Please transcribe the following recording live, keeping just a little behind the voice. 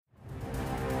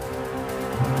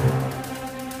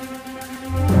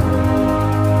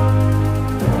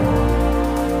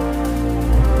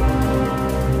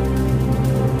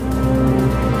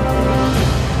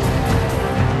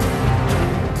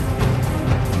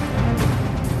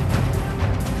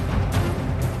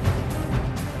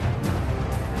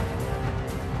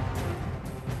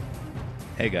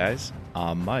Hey guys,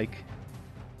 I'm Mike,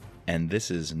 and this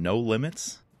is No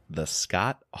Limits, the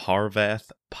Scott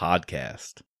Harvath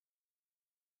podcast.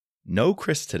 No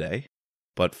Chris today,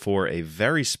 but for a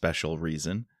very special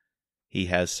reason, he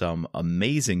has some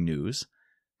amazing news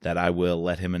that I will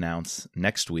let him announce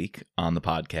next week on the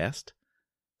podcast.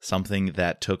 Something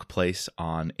that took place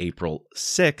on April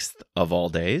 6th of all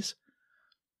days,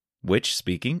 which,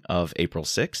 speaking of April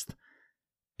 6th,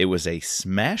 it was a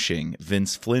smashing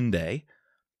Vince Flynn day.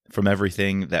 From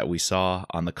everything that we saw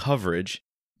on the coverage,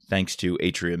 thanks to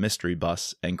Atria Mystery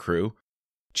Bus and crew,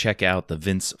 check out the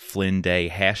Vince Flynn Day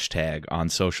hashtag on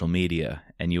social media,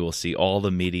 and you will see all the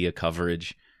media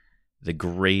coverage, the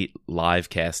great live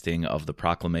casting of the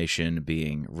proclamation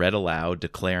being read aloud,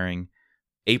 declaring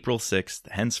April 6th,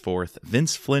 henceforth,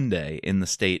 Vince Flynn Day in the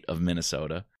state of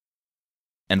Minnesota.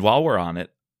 And while we're on it,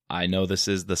 I know this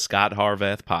is the Scott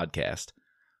Harvath podcast,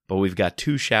 but we've got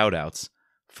two shout-outs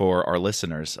for our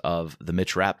listeners of the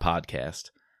Mitch Rapp podcast,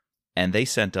 and they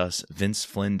sent us Vince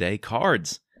Flynn Day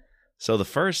cards. So the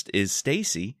first is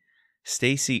Stacy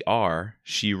R.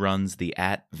 She runs the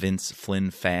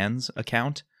 @VinceFlynnFans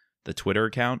account, the Twitter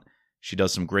account. She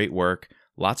does some great work,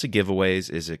 lots of giveaways,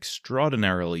 is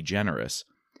extraordinarily generous.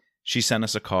 She sent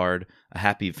us a card, a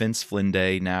happy Vince Flynn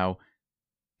Day now,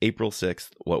 April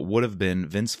 6th, what would have been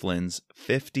Vince Flynn's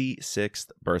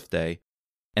 56th birthday.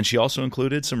 And she also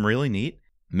included some really neat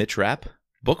Mitch Rapp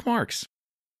bookmarks.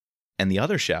 And the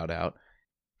other shout out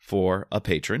for a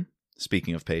patron,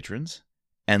 speaking of patrons,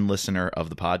 and listener of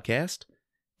the podcast,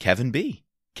 Kevin B.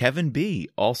 Kevin B.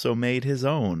 also made his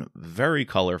own very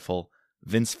colorful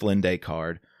Vince Flynn Day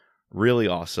card. Really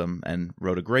awesome, and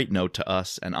wrote a great note to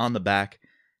us. And on the back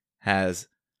has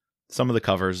some of the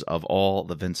covers of all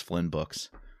the Vince Flynn books.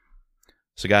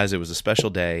 So guys, it was a special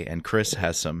day, and Chris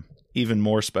has some even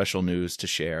more special news to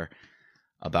share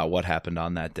about what happened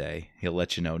on that day. He'll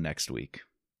let you know next week.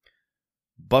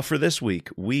 But for this week,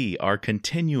 we are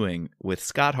continuing with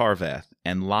Scott Harvath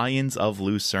and Lions of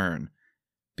Lucerne.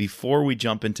 Before we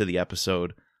jump into the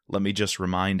episode, let me just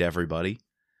remind everybody,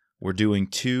 we're doing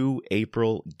 2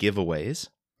 April giveaways.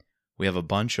 We have a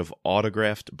bunch of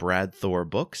autographed Brad Thor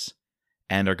books,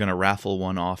 and are going to raffle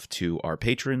one off to our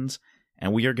patrons,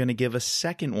 and we are going to give a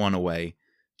second one away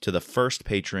to the first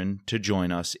patron to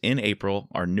join us in April,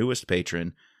 our newest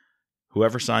patron.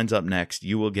 Whoever signs up next,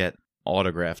 you will get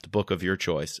autographed book of your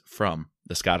choice from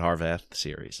the Scott Harvath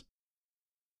series.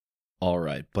 All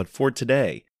right, but for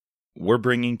today, we're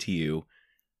bringing to you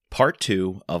part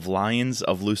 2 of Lions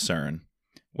of Lucerne,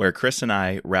 where Chris and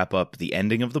I wrap up the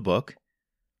ending of the book.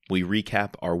 We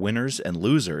recap our winners and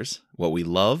losers, what we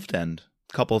loved and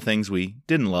a couple of things we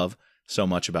didn't love so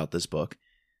much about this book.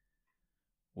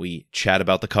 We chat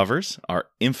about the covers, our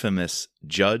infamous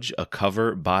Judge a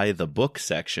Cover by the Book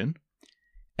section.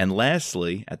 And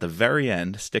lastly, at the very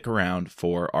end, stick around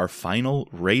for our final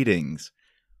ratings.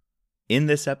 In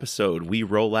this episode, we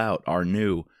roll out our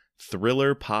new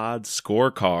Thriller Pod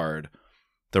scorecard,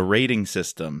 the rating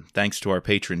system. Thanks to our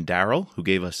patron Daryl, who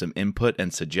gave us some input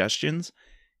and suggestions,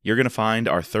 you're going to find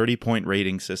our 30-point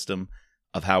rating system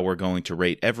of how we're going to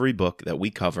rate every book that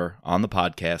we cover on the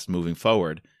podcast moving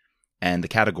forward, and the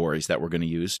categories that we're going to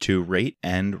use to rate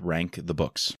and rank the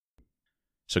books.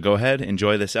 So go ahead,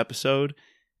 enjoy this episode,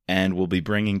 and we'll be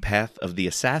bringing Path of the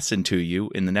Assassin to you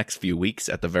in the next few weeks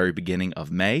at the very beginning of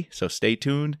May. So stay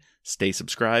tuned, stay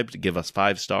subscribed, give us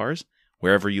 5 stars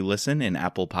wherever you listen in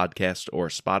Apple Podcast or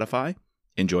Spotify.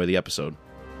 Enjoy the episode.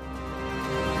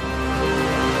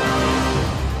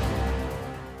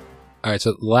 All right,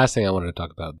 so the last thing I wanted to talk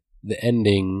about, the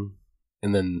ending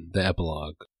and then the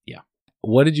epilogue. Yeah.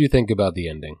 What did you think about the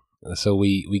ending? So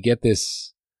we get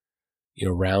this,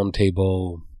 round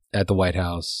table at the White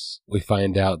House. We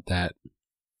find out that,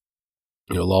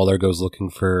 Lawler goes looking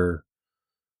for,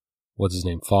 what's his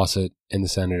name, Fawcett and the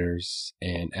senators.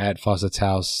 And at Fawcett's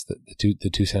house, the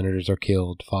two senators are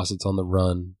killed. Fawcett's on the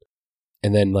run.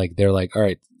 And then they're like, all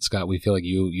right, Scott, we feel like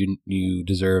you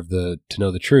deserve to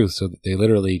know the truth. So they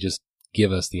literally just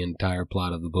give us the entire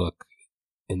plot of the book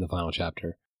in the final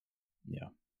chapter. Yeah.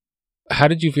 How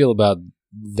did you feel about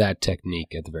that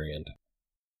technique at the very end?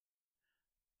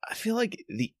 I feel like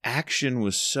the action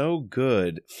was so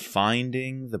good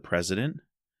finding the president.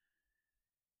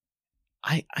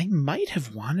 I might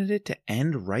have wanted it to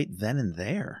end right then and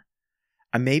there.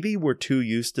 Maybe we're too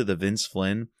used to the Vince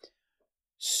Flynn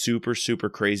super, super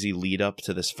crazy lead up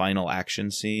to this final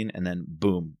action scene, and then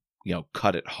boom,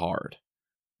 cut it hard.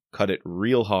 Cut it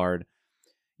real hard.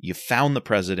 You found the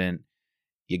president.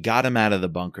 You got him out of the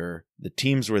bunker. The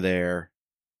teams were there.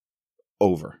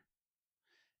 Over.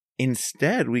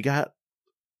 Instead, we got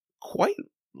quite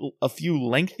a few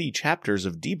lengthy chapters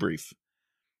of debrief.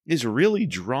 This really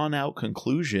drawn out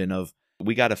conclusion of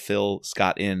we got to fill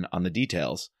Scott in on the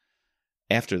details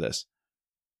after this.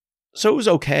 So it was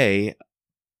okay,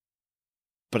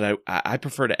 but I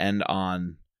prefer to end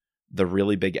on the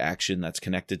really big action that's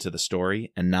connected to the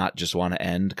story and not just want to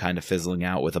end kind of fizzling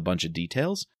out with a bunch of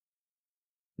details.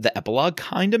 The epilogue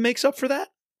kind of makes up for that.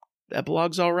 The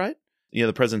epilogue's all right.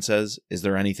 The president says, "Is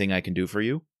there anything I can do for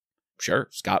you?" Sure,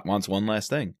 Scott wants one last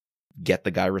thing. Get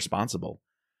the guy responsible.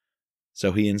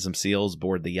 So he and some SEALs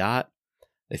board the yacht.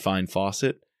 They find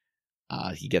Fawcett.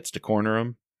 He gets to corner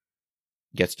him.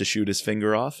 Gets to shoot his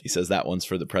finger off. He says that one's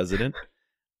for the president.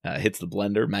 Hits the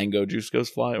blender. Mango juice goes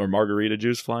flying, or margarita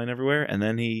juice flying everywhere. And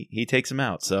then he takes him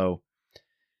out. So,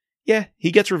 yeah,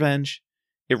 he gets revenge.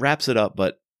 It wraps it up.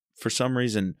 But for some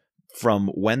reason, from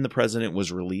when the president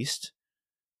was released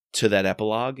to that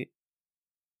epilogue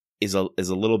is a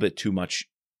little bit too much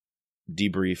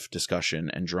debrief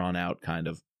discussion and drawn out kind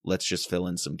of, let's just fill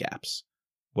in some gaps.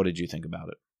 What did you think about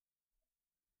it?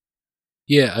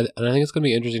 Yeah, and I think it's going to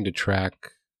be interesting to track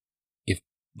if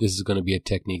this is going to be a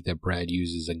technique that Brad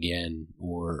uses again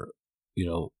or,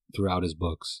 throughout his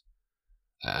books.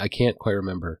 I can't quite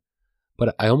remember,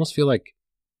 but I almost feel like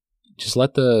just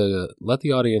let the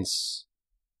audience,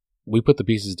 we put the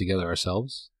pieces together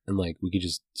ourselves, and like we could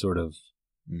just sort of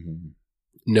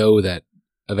know that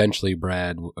eventually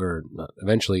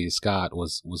Scott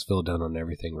was filled in on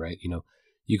everything, right?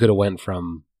 You could have went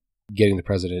from getting the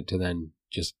president to then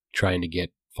just trying to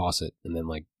get Fawcett, and then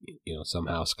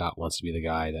somehow Scott wants to be the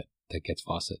guy that gets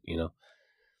Fawcett,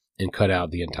 and cut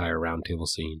out the entire roundtable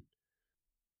scene,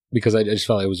 because I just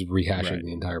felt like it was rehashing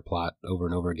the entire plot over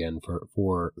and over again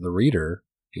for the reader,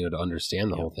 to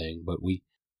understand the whole thing. But we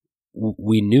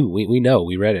knew,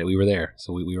 we read it, we were there,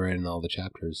 so we read in all the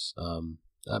chapters.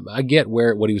 I get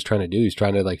what he was trying to do. He's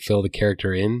trying to fill the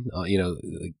character in,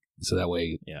 so that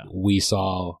way we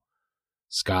saw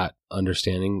Scott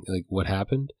understanding what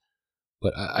happened.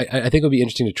 But I think it'll be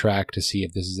interesting to track to see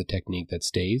if this is a technique that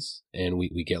stays, and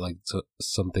we get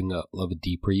something of a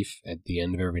debrief at the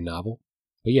end of every novel.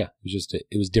 But yeah,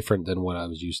 it was different than what I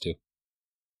was used to.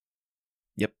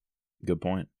 Yep, good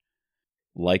point.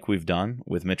 Like we've done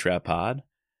with Mitrap Pod,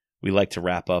 we like to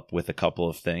wrap up with a couple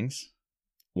of things.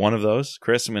 One of those,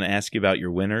 Chris, I'm going to ask you about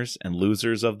your winners and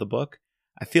losers of the book.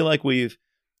 I feel like we've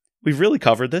really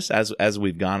covered this as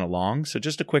we've gone along. So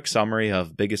just a quick summary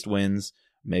of biggest wins,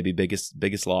 maybe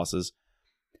biggest losses.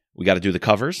 We got to do the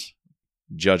covers,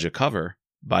 judge a cover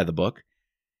by the book,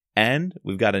 and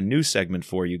we've got a new segment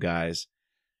for you guys.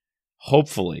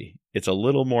 Hopefully, it's a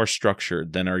little more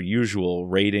structured than our usual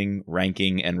rating,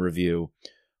 ranking, and review.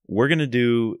 We're going to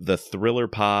do the Thriller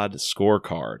Pod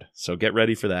scorecard, so get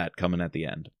ready for that coming at the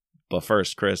end. But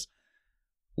first, Chris,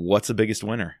 what's the biggest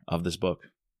winner of this book?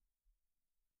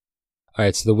 All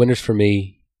right, so the winners for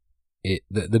me,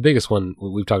 the biggest one,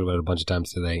 we've talked about it a bunch of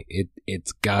times today,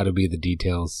 it's got to be the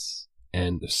details,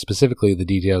 and specifically the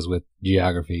details with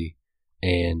geography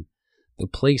and the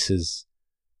places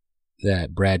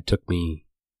that Brad took me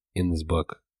in this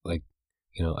book.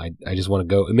 I just want to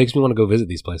go. It makes me want to go visit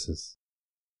these places.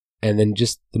 And then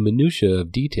just the minutia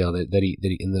of detail that he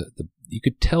in the you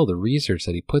could tell the research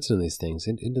that he puts in these things,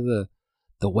 into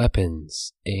the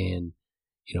weapons, and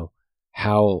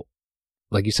how,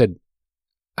 like you said,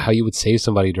 how you would save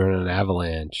somebody during an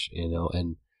avalanche,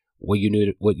 and what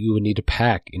you would need to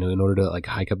pack, in order to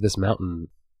hike up this mountain.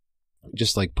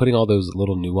 Just putting all those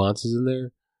little nuances in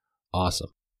there, awesome.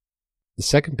 The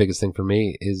second biggest thing for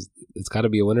me is, it's got to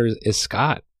be a winner, is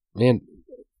Scott. Man,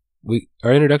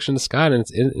 our introduction to Scott, and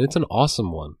it's an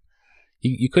awesome one.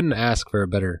 You couldn't ask for a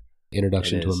better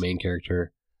introduction to a main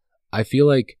character. I feel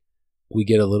like we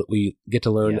get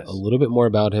to learn a little bit more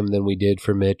about him than we did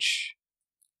for Mitch.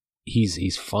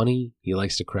 He's funny. He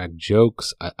likes to crack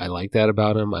jokes. I like that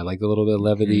about him. I like a little bit of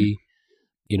levity.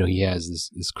 Mm-hmm. He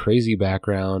has this crazy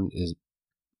background.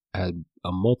 Had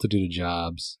a multitude of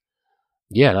jobs.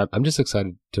 Yeah, I'm just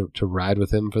excited to ride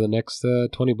with him for the next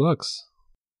 20 books.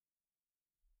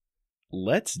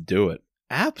 Let's do it.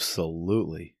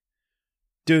 Absolutely.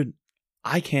 Dude,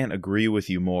 I can't agree with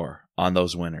you more on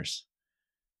those winners.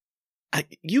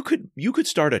 You could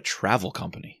start a travel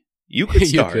company. You could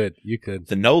start you could.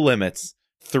 The No Limits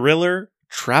Thriller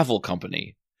Travel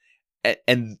Company.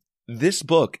 And this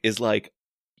book is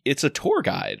it's a tour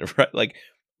guide, right?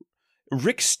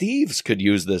 Rick Steves could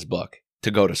use this book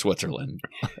to go to Switzerland.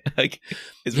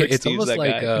 Is Rick Steves that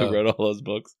guy who wrote all those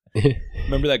books?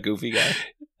 Remember that goofy guy?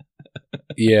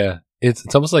 Yeah.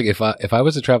 It's almost like if I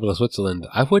was to travel to Switzerland,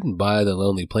 I wouldn't buy The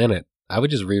Lonely Planet. I would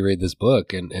just reread this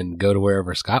book and go to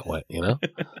wherever Scott went,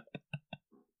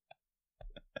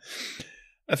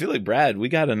 I feel like, Brad, we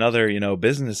got another,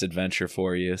 business adventure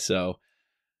for you. So,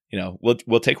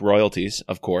 we'll take royalties,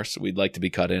 of course. We'd like to be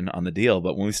cut in on the deal.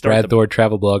 But when we start Brad Thor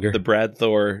travel blogger, the Brad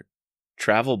Thor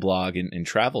travel blog and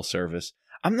travel service,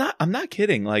 I'm not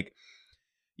kidding. Like,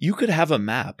 you could have a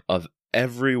map of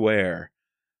everywhere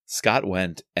Scott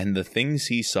went and the things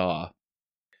he saw.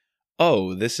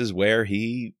 Oh, this is where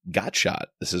he got shot.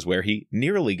 This is where he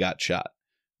nearly got shot.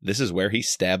 This is where he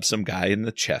stabbed some guy in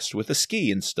the chest with a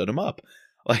ski and stood him up.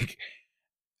 Like,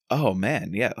 oh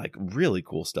man, yeah, like really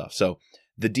cool stuff. So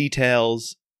the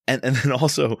details and then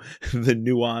also the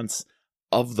nuance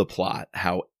of the plot,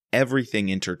 how everything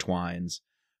intertwines,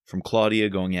 from Claudia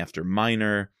going after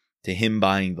Miner to him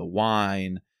buying the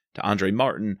wine to Andre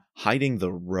Martin hiding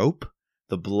the rope,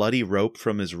 the bloody rope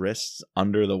from his wrists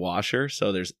under the washer.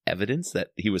 So there's evidence that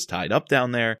he was tied up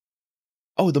down there.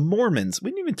 Oh, the Mormons.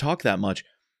 We didn't even talk that much.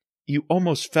 You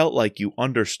almost felt like you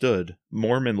understood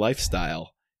Mormon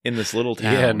lifestyle in this little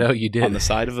town. Yeah, no, you did. On the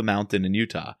side of a mountain in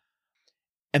Utah.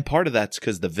 And part of that's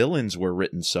because the villains were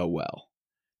written so well.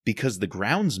 Because the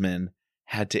groundsman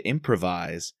had to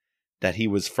improvise that he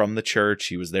was from the church.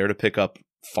 He was there to pick up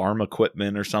farm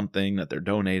equipment or something that they're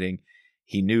donating.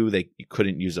 He knew they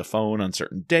couldn't use a phone on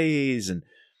certain days. And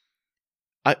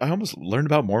I almost learned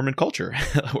about Mormon culture.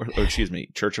 or excuse me,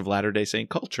 Church of Latter-day Saint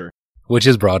culture. Which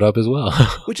is brought up as well.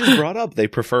 Which is brought up. They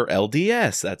prefer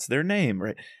LDS. That's their name,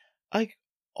 right? Like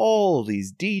all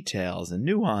these details and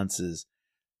nuances,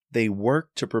 they work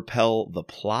to propel the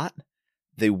plot.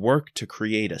 They work to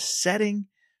create a setting.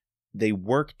 They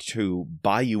work to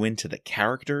buy you into the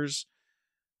characters.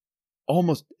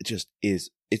 Almost just it's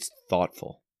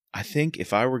thoughtful. I think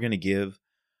if I were going to give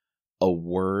a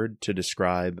word to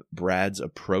describe Brad's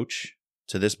approach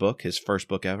to this book, his first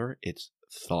book ever, it's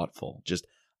thoughtful. Just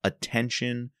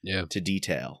attention to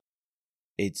detail.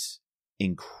 It's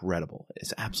incredible.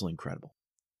 It's absolutely incredible.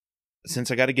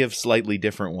 Since I got to give slightly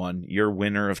different one, your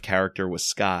winner of character was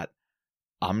Scott.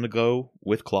 I'm going to go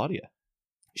with Claudia.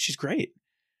 She's great.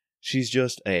 She's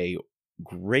just a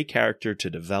great character to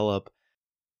develop.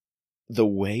 The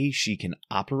way she can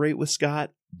operate with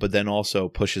Scott, but then also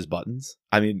push his buttons.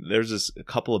 I mean, there's a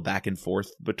couple of back and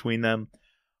forth between them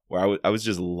where I was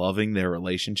just loving their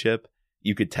relationship.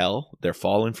 You could tell they're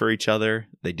falling for each other.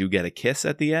 They do get a kiss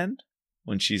at the end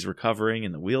when she's recovering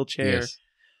in the wheelchair. Yes.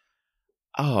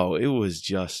 Oh, it was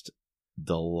just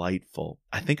delightful.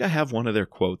 I think I have one of their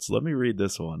quotes. Let me read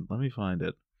this one. Let me find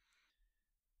it.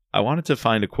 I wanted to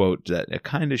find a quote that it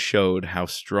kind of showed how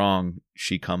strong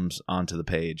she comes onto the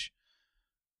page.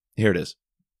 Here it is.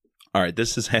 All right,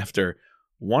 this is after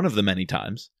one of the many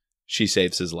times she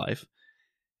saves his life.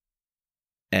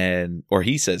 Or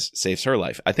he saves her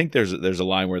life. I think there's a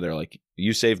line where they're like,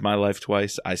 you saved my life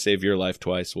twice, I saved your life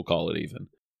twice, we'll call it even.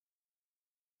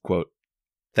 Quote,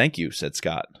 "Thank you," said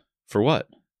Scott. "For what?"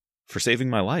 "For saving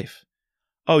my life."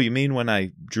 "Oh, you mean when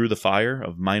I drew the fire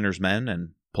of Miner's men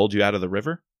and pulled you out of the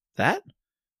river? That?"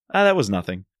 That was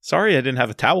nothing. Sorry I didn't have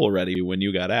a towel ready when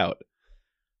you got out."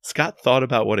 Scott thought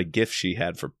about what a gift she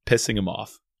had for pissing him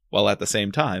off, while at the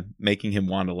same time making him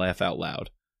want to laugh out loud.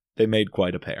 They made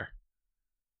quite a pair.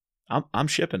 I'm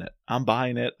shipping it. I'm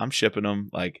buying it. I'm shipping them.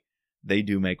 Like, they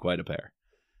do make quite a pair.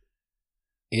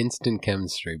 Instant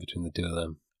chemistry between the two of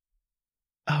them.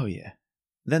 Oh, yeah.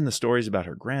 Then the stories about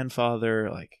her grandfather,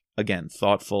 like, again,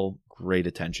 thoughtful, great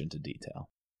attention to detail.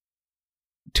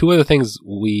 Two other things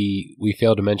we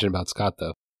failed to mention about Scott,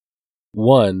 though.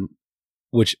 One,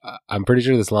 which I'm pretty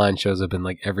sure this line shows up in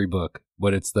like every book,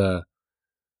 but it's after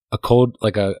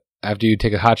you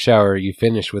take a hot shower, you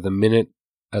finish with a minute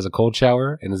as a cold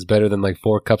shower, and it's better than like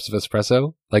 4 cups of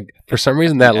espresso. Like, for some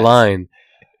reason, that line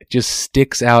just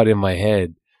sticks out in my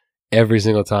head every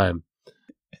single time.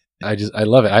 I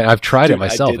love it. I've tried it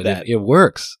myself. It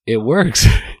works. It works.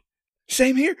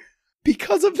 Same here.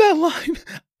 Because of that line,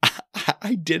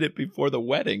 I did it before the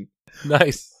wedding.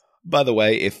 Nice. By the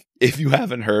way, if you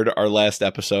haven't heard our last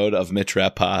episode of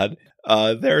Mitrap Pod,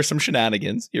 there are some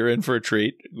shenanigans. You're in for a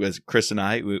treat. As Chris and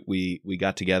I, we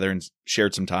got together and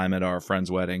shared some time at our friend's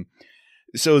wedding.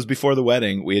 So it was before the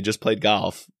wedding. We had just played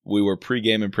golf. We were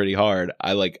pre-gaming pretty hard.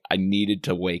 I needed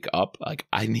to wake up. Like,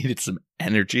 I needed some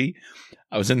energy.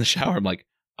 I was in the shower. I'm like,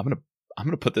 I'm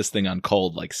gonna put this thing on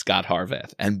cold like Scott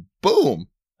Harvath, and boom,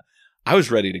 I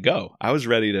was ready to go. I was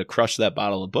ready to crush that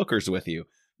bottle of Booker's with you.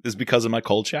 This is because of my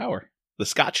cold shower, the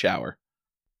Scott shower.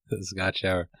 The Scott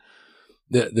shower.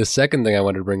 The second thing I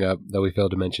wanted to bring up that we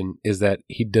failed to mention is that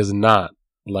he does not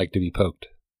like to be poked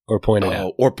or pointed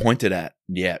at. Or pointed at.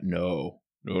 Yeah, no.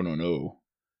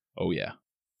 Oh, yeah.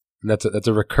 And that's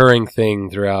a recurring thing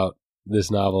throughout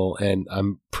this novel, and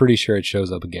I'm pretty sure it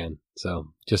shows up again.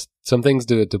 So just some things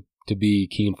to be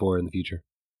keen for in the future.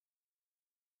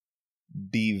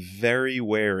 Be very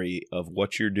wary of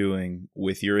what you're doing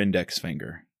with your index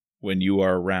finger when you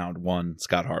are around one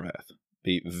Scott Harvath.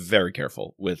 Be very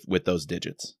careful with those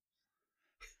digits.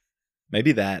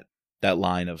 Maybe that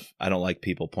line of "I don't like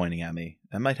people pointing at me,"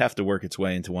 that might have to work its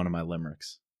way into one of my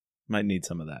limericks. Might need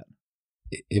some of that.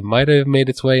 It might have made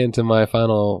its way into my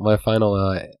final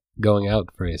going out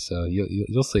phrase. So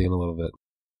you'll see in a little bit.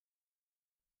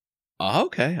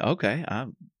 Okay.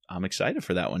 I'm excited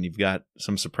for that one. You've got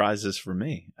some surprises for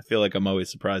me. I feel like I'm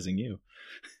always surprising you.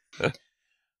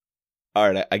 All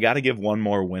right, I got to give one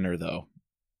more winner, though.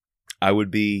 I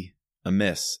would be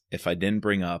amiss if I didn't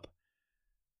bring up,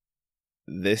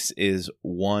 this is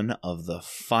one of the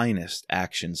finest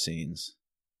action scenes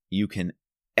you can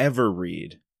ever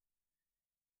read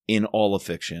in all of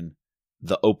fiction.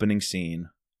 The opening scene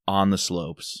on the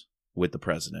slopes with the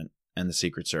president and the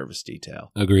Secret Service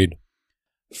detail. Agreed.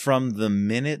 From the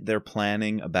minute they're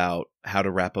planning about how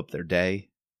to wrap up their day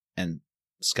and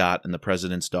Scott and the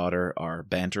president's daughter are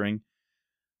bantering,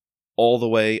 all the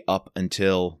way up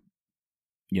until,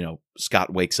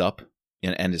 Scott wakes up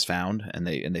and is found and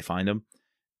they find him.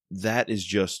 That is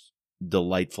just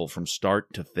delightful from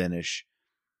start to finish.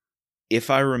 If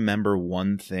I remember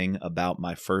one thing about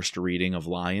my first reading of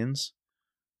Lions,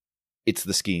 it's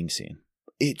the skiing scene.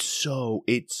 It's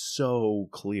so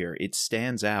clear. It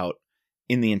stands out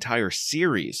in the entire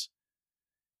series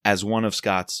as one of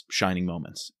Scott's shining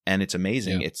moments. And it's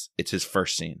amazing. Yeah. It's his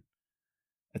first scene.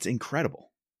 It's incredible.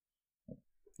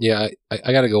 Yeah,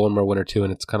 I got to go one more winner too,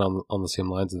 and it's kind of on the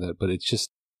same lines of that, but it's just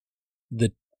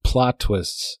the plot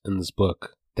twists in this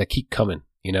book that keep coming,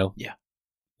 Yeah.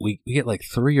 We get like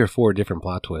 3 or 4 different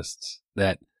plot twists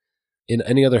that in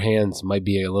any other hands might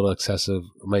be a little excessive,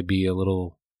 might be a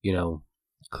little,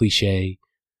 cliche,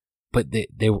 but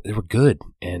they were good,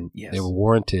 and yes, they were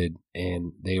warranted,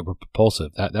 and they were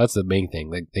propulsive. That's the main thing.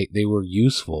 Like they were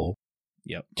useful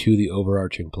to the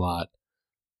overarching plot.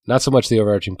 Not so much the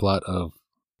overarching plot of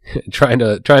trying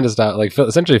to stop, like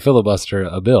essentially filibuster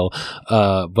a bill,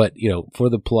 but for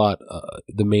the plot,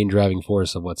 the main driving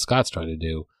force of what Scott's trying to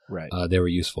do, right? They were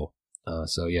useful.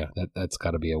 So yeah, that's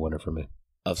got to be a winner for me.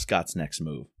 Of Scott's next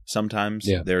move. Sometimes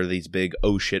there are these big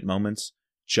oh shit moments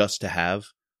just to have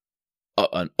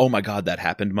an oh my god that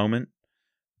happened moment,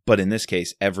 but in this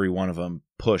case, every one of them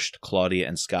pushed Claudia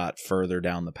and Scott further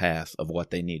down the path of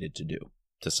what they needed to do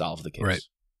to solve the case. Right.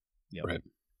 Yep. Right.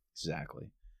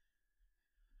 Exactly.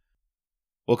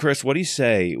 Well, Chris, what do you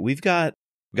say? We've got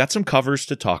some covers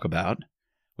to talk about.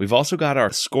 We've also got our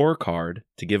scorecard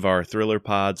to give our Thriller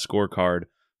Pod scorecard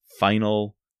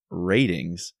final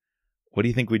ratings. What do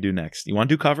you think we do next? You want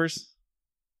to do covers?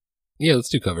 Yeah, let's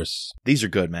do covers. These are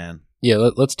good, man. Yeah,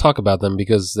 let's talk about them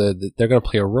because they're going to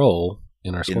play a role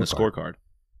in our scorecard. In the scorecard.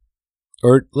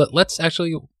 Or let's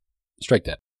actually strike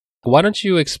that. Why don't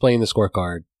you explain the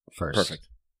scorecard first?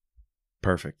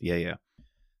 Perfect. Yeah.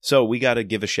 So we got to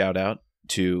give a shout out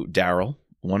to Daryl,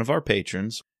 one of our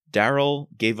patrons. Daryl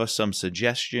gave us some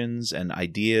suggestions and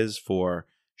for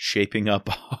shaping up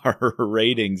our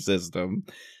rating system.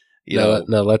 No,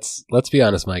 let's be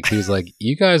honest, Mike. He was like,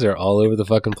 you guys are all over the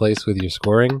fucking place with your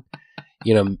scoring.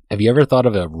 Have you ever thought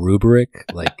of a rubric,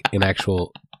 like an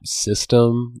actual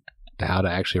system to how to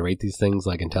actually rate these things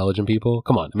like intelligent people?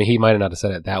 Come on. I mean, he might not have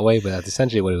said it that way, but that's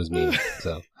essentially what it was meaning.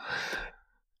 So,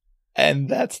 and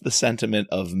that's the sentiment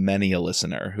of many a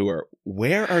listener who are,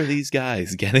 where are these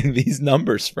guys getting these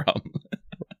numbers from?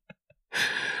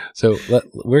 So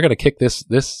we're going to kick this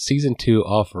season 2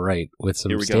 off right with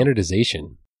some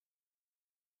standardization.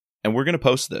 And we're going to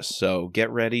post this, so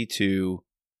get ready to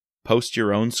post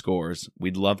your own scores.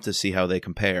 We'd love to see how they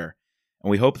compare. And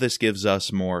we hope this gives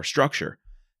us more structure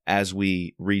as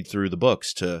we read through the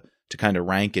books to kind of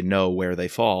rank and know where they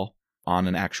fall on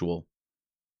an actual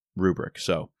rubric.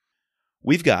 So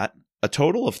we've got a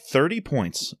total of 30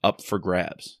 points up for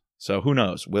grabs. So who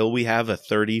knows? Will we have a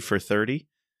 30 for 30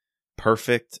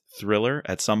 perfect thriller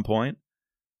at some point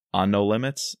on No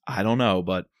Limits? I don't know,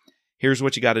 but here's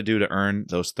what you got to do to earn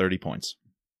those 30 points.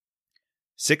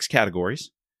 6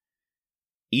 categories.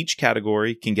 Each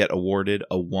category can get awarded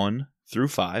a 1 through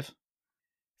 5,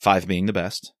 5 being the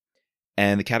best.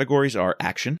 And the categories are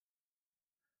action,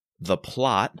 the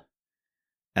plot,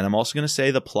 and I'm also going to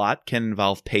say the plot can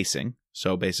involve pacing.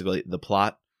 So basically the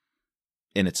plot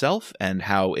in itself and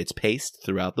how it's paced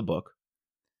throughout the book.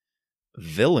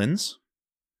 Villains,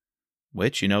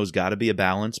 which, has got to be a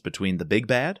balance between the big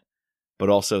bad, but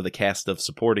also the cast of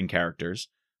supporting characters.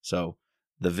 So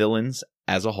the villains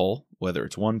as a whole, whether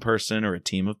it's one person or a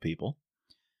team of people.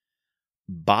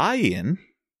 buy-in,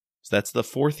 so that's the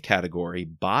fourth category,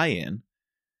 buy-in,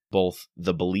 both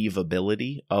the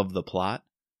believability of the plot,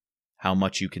 how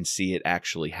much you can see it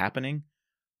actually happening,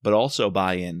 but also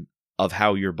buy-in of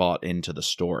how you're bought into the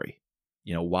story.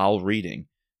 You know, while reading,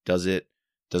 does it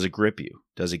grip you?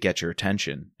 Does it get your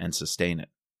attention and sustain it?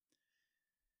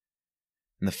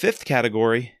 And the fifth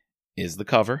category is the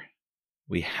cover.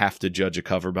 We have to judge a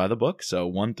cover by the book. So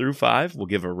 1 through 5, we'll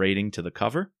give a rating to the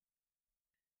cover.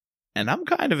 And I'm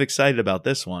kind of excited about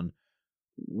this one.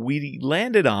 We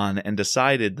landed on and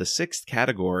decided the sixth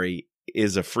category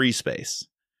is a free space.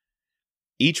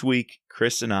 Each week,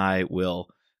 Chris and I will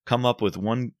come up with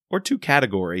 1 or 2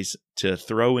 categories to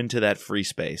throw into that free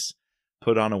space,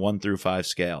 put on a 1 through 5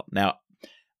 scale. Now,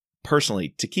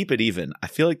 personally, to keep it even, I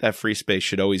feel like that free space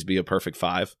should always be a perfect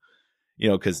 5, you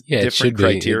know, because different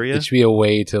criteria. It should be a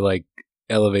way to like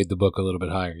elevate the book a little bit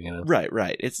higher, you know?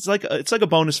 Right. It's like a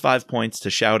bonus 5 points to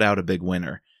shout out a big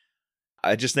winner.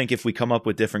 I just think if we come up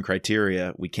with different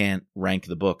criteria, we can't rank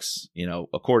the books, you know,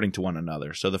 according to one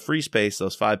another. So the free space,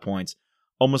 those 5 points,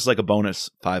 almost like a bonus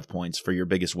 5 points for your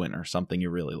biggest winner, something you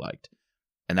really liked.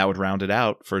 And that would round it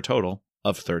out for a total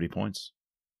of 30 points.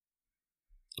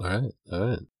 All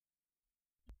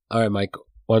right, Mike,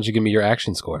 why don't you give me your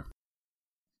action score?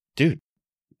 Dude,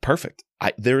 perfect.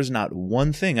 There is not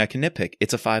one thing I can nitpick.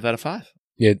 It's a 5 out of 5.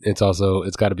 Yeah,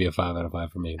 it's got to be a 5 out of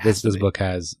 5 for me. This book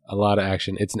has a lot of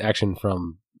action. It's an action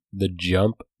from the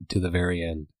jump to the very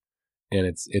end, and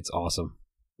it's awesome.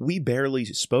 We barely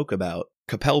spoke about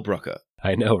Kapellbrücke.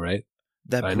 I know, right?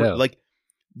 I know. Like,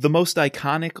 the most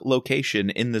iconic location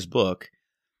in this book,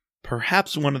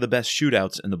 perhaps one of the best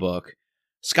shootouts in the book.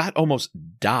 Scott almost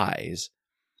dies,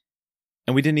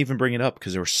 and we didn't even bring it up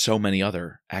because there were so many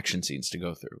other action scenes to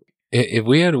go through. If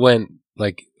we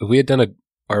had done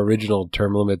our original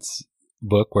Term Limits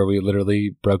book where we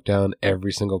literally broke down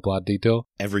every single plot detail,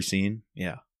 every scene,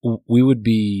 yeah, we would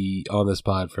be on this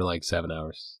pod for like 7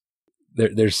 hours.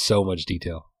 There's so much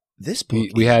detail. This book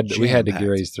we had to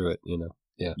graze through it, you know.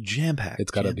 Yeah, jam-packed.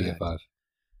 It's got to be a 5.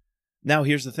 Now,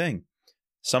 here's the thing: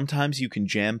 sometimes you can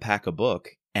jam-pack a book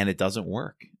and it doesn't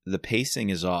work. The pacing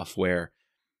is off, where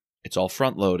it's all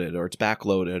front-loaded or it's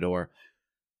back-loaded or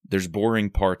there's boring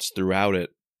parts throughout it.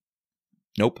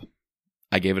 Nope.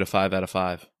 I gave it a 5 out of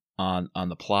 5 on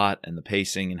the plot and the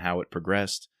pacing and how it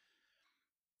progressed.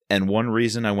 And one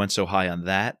reason I went so high on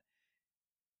that,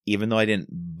 even though I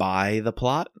didn't buy the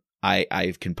plot,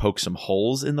 I can poke some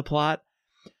holes in the plot.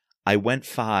 I went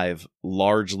 5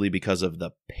 largely because of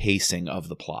the pacing of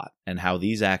the plot and how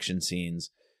these action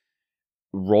scenes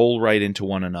roll right into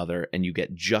one another, and you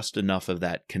get just enough of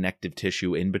that connective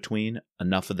tissue in between,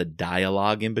 enough of the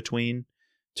dialogue in between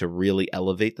to really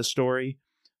elevate the story,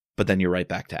 but then you're right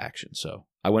back to action. So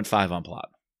I went 5 on plot.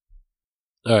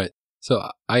 All right. So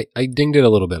I dinged it a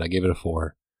little bit. I gave it a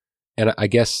 4. And I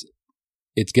guess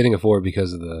it's getting a 4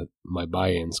 because of my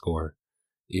buy-in score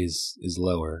is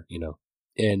lower, you know.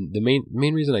 And the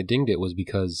main reason I dinged it was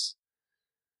because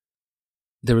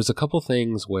there was a couple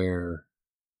things where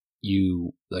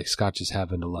Scott just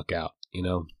happened to luck out, you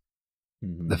know.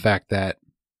 Mm-hmm. The fact that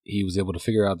he was able to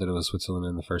figure out that it was Switzerland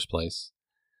in the first place,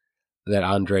 that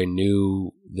Andre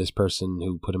knew this person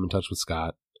who put him in touch with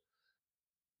Scott.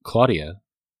 Claudia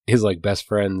is like best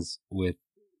friends with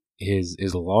his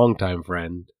longtime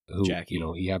friend who, Jackie. You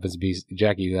know, he happens to be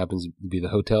Jackie, who happens to be the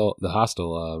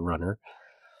hostel runner.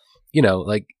 You know,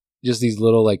 like just these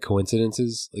little like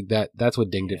coincidences like that. That's what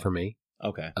dinged it for me.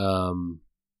 Okay.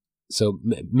 So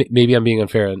maybe I'm being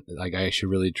unfair, and like I should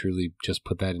really truly just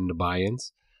put that into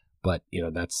buy-ins, but you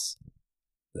know that's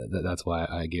why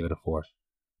I gave it a 4.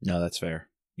 No, that's fair.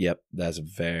 Yep, that's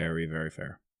very, very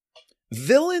fair.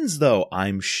 Villains, though,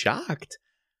 I'm shocked.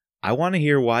 I want to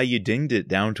hear why you dinged it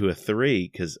down to a 3,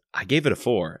 because I gave it a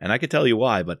 4, and I could tell you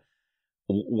why, but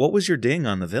what was your ding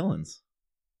on the villains?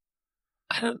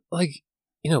 I don't,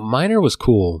 Miner was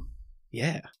cool.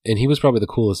 Yeah. And he was probably the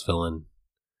coolest villain.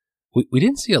 We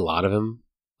didn't see a lot of him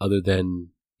other than,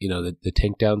 you know, the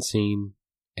takedown scene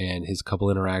and his couple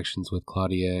interactions with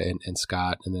Claudia and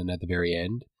Scott, and then at the very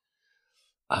end.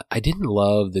 I didn't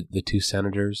love the 2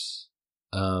 senators,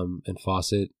 and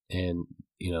Fawcett and,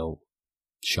 you know,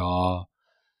 Shaw.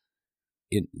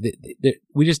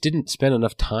 We just didn't spend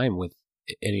enough time with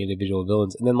any individual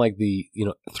villains. And then like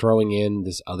throwing in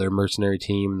this other mercenary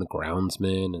team, the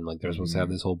groundsmen, and like they're supposed to have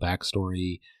this whole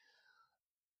backstory.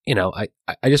 You know,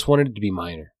 I just wanted it to be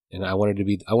Miner, and I wanted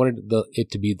it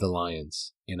to be the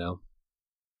Lions, you know.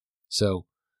 So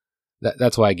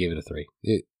that's why I gave it a 3.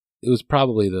 It was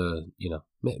probably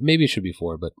maybe it should be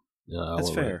 4, but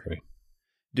that's fair,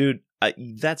 dude.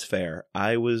 That's fair.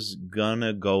 I was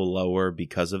gonna go lower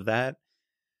because of that,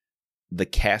 the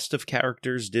cast of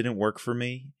characters didn't work for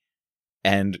me.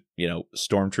 And,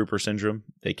 Stormtrooper syndrome,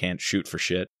 they can't shoot for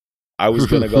shit. I was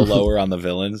going to go lower on the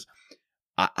villains.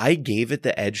 I gave it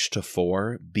the edge to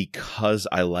 4 because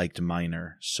I liked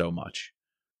Miner so much.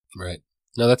 Right.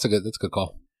 No, that's a good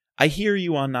call. I hear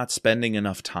you on not spending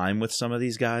enough time with some of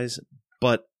these guys,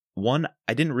 but one,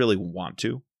 I didn't really want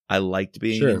to. I liked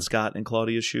being in Scott and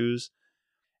Claudia's shoes.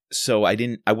 So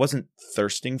I wasn't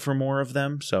thirsting for more of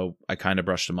them. So I kind of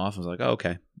brushed them off. I was like, oh,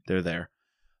 okay, they're there.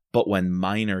 But when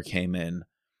Miner came in,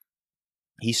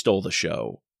 he stole the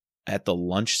show at the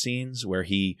lunch scenes where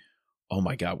he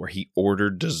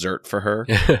ordered dessert for her.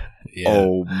 Yeah.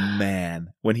 Oh,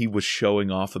 man. When he was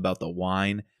showing off about the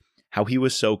wine, how he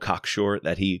was so cocksure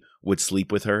that he would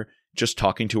sleep with her, just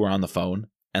talking to her on the phone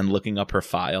and looking up her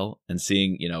file and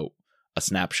seeing, a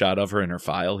snapshot of her in her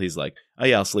file. He's like, oh,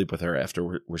 yeah, I'll sleep with her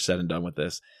after we're said and done with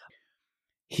this.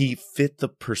 He fit the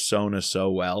persona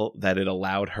so well that it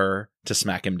allowed her to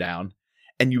smack him down.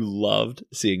 And you loved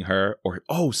seeing her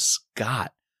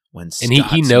Scott. When Scott and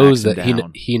he knows that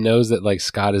down. he knows that like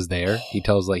Scott is there. He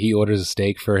tells he orders a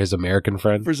steak for his American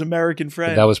friend.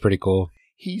 That was pretty cool.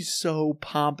 He's so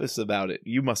pompous about it.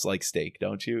 You must like steak,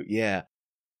 don't you? Yeah.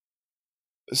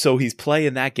 So he's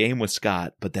playing that game with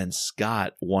Scott, but then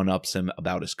Scott one-ups him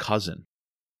about his cousin.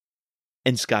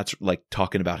 And Scott's like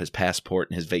talking about his passport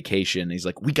and his vacation. He's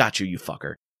like, we got you, you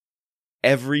fucker.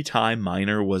 Every time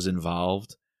Miner was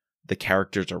involved, the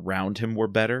characters around him were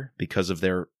better because of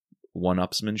their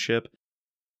one-upsmanship.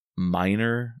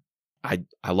 Miner, I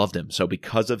loved him. So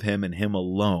because of him and him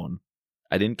alone,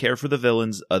 I didn't care for the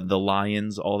villains, the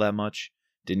Lions all that much.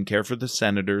 Didn't care for the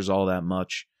Senators all that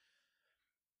much.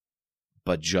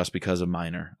 But just because of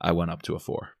Miner, I went up to a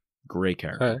 4. Great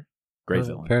character. Right. Great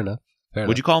villain. Fair enough.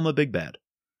 Would you call him a big bad?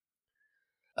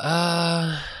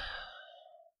 I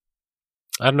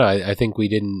don't know. I think we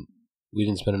didn't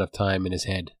spend enough time in his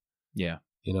head. Yeah.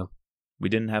 We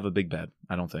didn't have a big bad,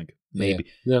 I don't think. Maybe.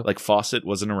 Yeah. Like Fawcett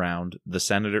wasn't around. The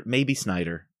Senator, maybe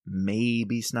Snyder,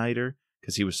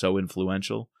 because he was so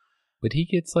influential. But he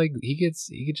just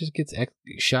gets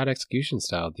shot execution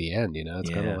style at the end, It's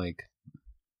kind of like...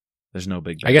 There's no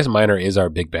big bad. I guess Miner is our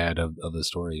big bad of the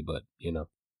story, but,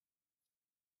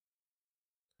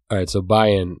 All right, so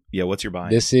buy-in. Yeah, what's your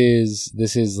buy-in? This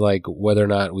is like whether or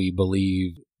not we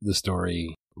believe the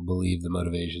story, believe the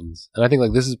motivations. And I think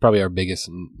like this is probably our biggest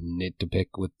nit to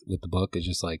pick with the book. It's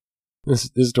just like this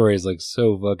story is like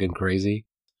so fucking crazy.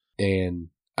 And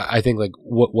I think like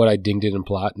what I dinged it in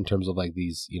plot in terms of like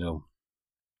these,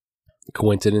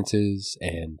 coincidences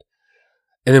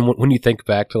and then when you think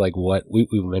back to like what we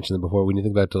mentioned it before, when you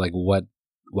think back to like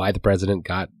why the president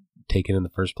got taken in the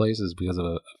first place is because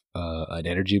of an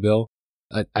energy bill.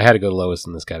 I had to go lowest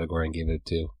in this category and gave it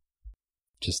 2.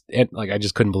 I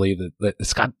just couldn't believe that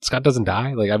Scott doesn't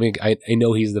die. Like, I mean, I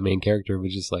know he's the main character, but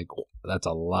just like that's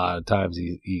a lot of times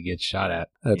he gets shot at.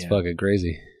 That's fucking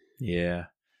crazy. Yeah.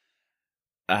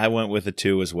 I went with a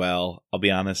 2 as well. I'll be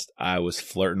honest, I was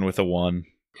flirting with a 1.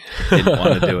 Didn't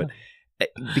want to do it.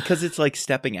 Because it's like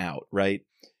stepping out, right?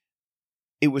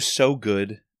 It was so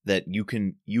good that you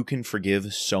can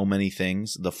forgive so many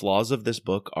things. The flaws of this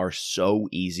book are so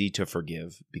easy to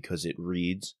forgive because it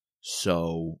reads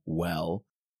so well.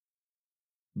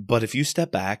 But if you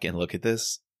step back and look at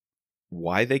this,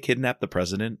 why they kidnapped the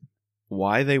president,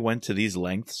 why they went to these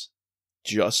lengths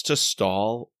just to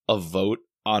stall a vote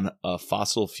on a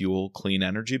fossil fuel clean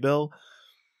energy bill.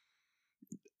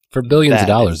 For billions of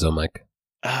dollars, though, Mike.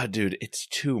 Dude, it's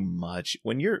too much.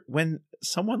 When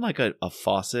someone like a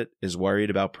Fawcett is worried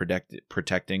about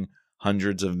protecting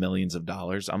hundreds of millions of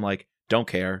dollars, I'm like, don't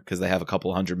care because they have a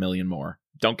couple $100 million more.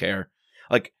 Don't care.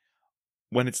 Like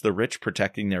when it's the rich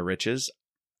protecting their riches,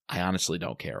 I honestly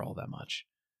don't care all that much.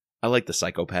 I like the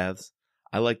psychopaths.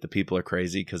 I like the people are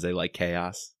crazy because they like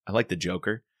chaos. I like the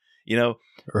Joker. The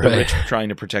rich trying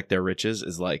to protect their riches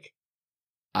is like,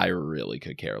 I really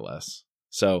could care less.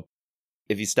 So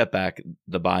if you step back,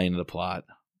 the buy into the plot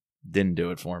didn't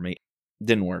do it for me.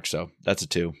 Didn't work, so that's a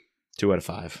 2. 2 out of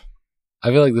 5. I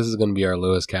feel like this is going to be our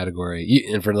lowest category.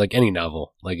 And for like any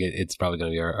novel, like it's probably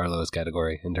going to be our lowest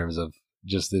category in terms of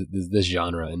just this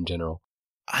genre in general.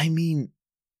 I mean,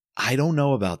 I don't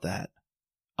know about that.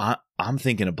 I'm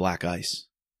thinking of Black Ice.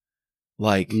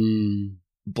 Like,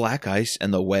 Black Ice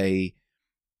and the way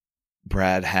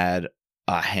Brad had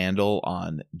a handle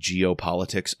on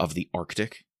geopolitics of the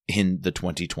Arctic in the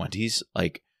 2020s,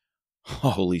 like,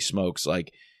 holy smokes,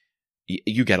 like,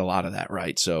 you get a lot of that,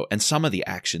 right? So, and some of the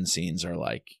action scenes are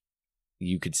like,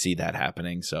 you could see that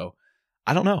happening. So,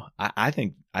 I don't know. I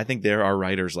think there are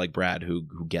writers like Brad who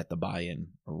get the buy-in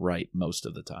right most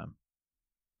of the time.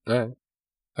 All right.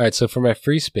 All right, so for my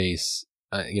free space,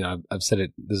 I've said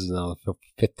it. This is now the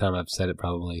fifth time I've said it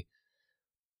probably,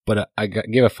 but I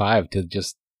gave a 5 to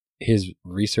just his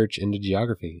research into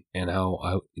geography and how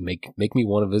I make me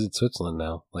want to visit Switzerland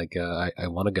now. Like I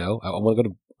want to go. I want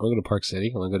to go to Park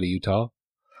City. I want to go to Utah.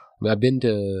 I mean, I've been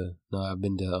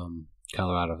to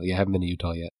Colorado. Yeah, I haven't been to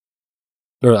Utah yet.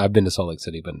 Or I've been to Salt Lake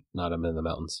City, but not I'm in the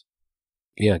mountains.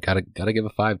 Yeah, gotta give a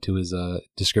 5 to his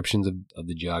descriptions of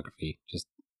the geography. Just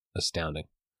astounding.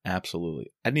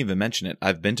 Absolutely. I didn't even mention it.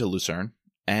 I've been to Lucerne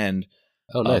and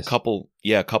nice. a couple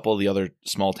of the other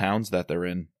small towns that they're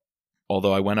in.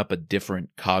 Although I went up a different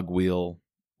cogwheel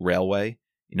railway.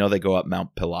 You know, they go up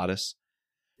Mount Pilatus.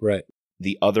 Right.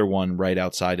 The other one right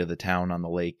outside of the town on the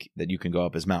lake that you can go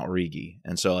up is Mount Rigi.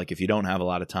 And so, like, if you don't have a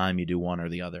lot of time, you do one or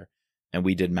the other. And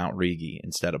we did Mount Rigi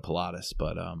instead of Pilatus.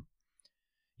 But,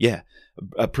 yeah,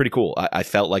 pretty cool. I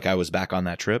felt like I was back on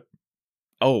that trip.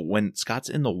 Oh, when Scott's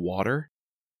in the water,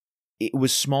 it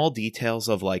was small details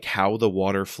of, like, how the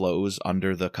water flows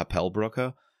under the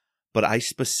Kapellbrücke. But I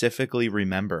specifically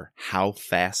remember how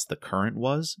fast the current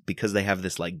was because they have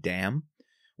this, like, dam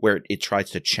where it tries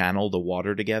to channel the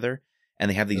water together. And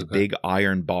they have these big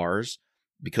iron bars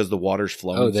because the water's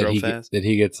flowing so fast. That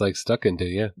he gets like stuck into,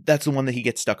 yeah. That's the one that he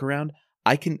gets stuck around.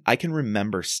 I can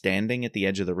remember standing at the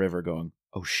edge of the river going,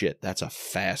 oh shit, that's a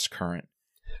fast current.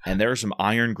 And there are some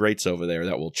iron grates over there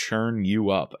that will churn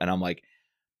you up. And I'm like,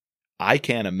 I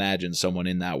can't imagine someone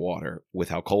in that water with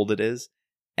how cold it is.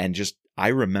 And just, I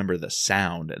remember the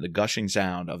sound, the gushing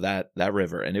sound of that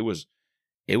river. And it was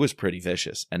pretty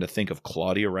vicious. And to think of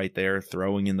Claudia right there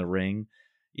throwing in the ring.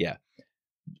 Yeah.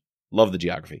 Love the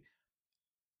geography.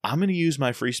 I'm going to use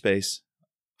my free space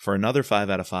for another 5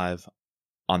 out of 5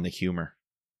 on the humor.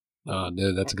 Oh,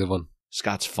 dude, that's a good one.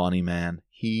 Scott's funny, man.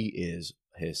 He is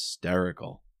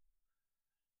hysterical.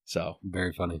 So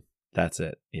very funny. That's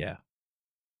it. Yeah.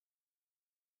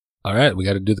 All right, we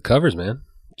got to do the covers, man.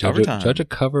 Cover time. Judge a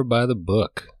cover by the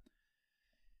book.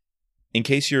 In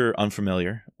case you're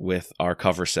unfamiliar with our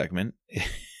cover segment,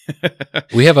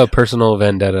 we have a personal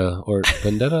vendetta or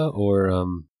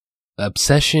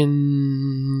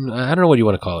obsession. I don't know what you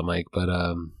want to call it, Mike, but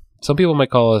some people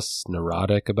might call us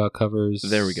neurotic about covers.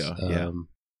 There we go. Yeah.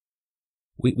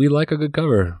 We like a good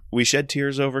cover. We shed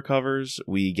tears over covers.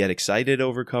 We get excited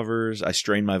over covers. I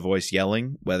strain my voice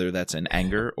yelling, whether that's in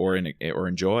anger or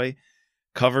in joy.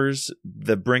 Covers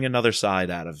that bring another side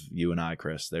out of you and I,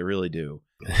 Chris. They really do.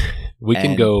 We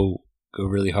can go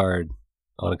really hard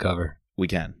on a cover. We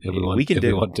can. If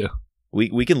we want to.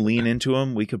 We can lean into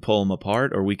them, we could pull them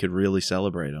apart, or we could really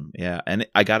celebrate them. Yeah, and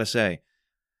I gotta say,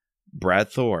 Brad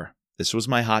Thor, this was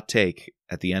my hot take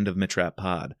at the end of Mitrap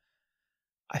Pod.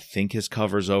 I think his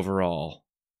covers overall,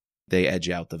 they edge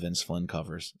out the Vince Flynn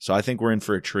covers. So I think we're in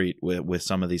for a treat with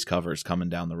some of these covers coming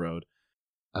down the road.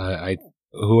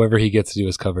 Whoever he gets to do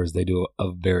his covers, they do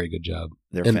a very good job.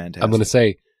 They're fantastic. I'm going to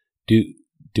say,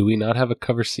 do we not have a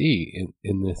cover C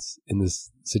in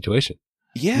this situation?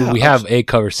 Yeah. I mean, we have a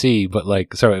cover C, but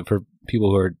sorry, for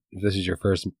people who are, if this is your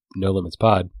first No Limits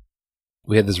pod,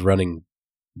 we had this running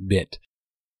bit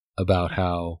about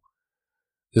how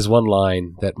this one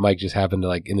line that Mike just happened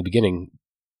to, in the beginning,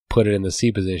 put it in the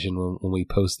C position when we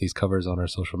post these covers on our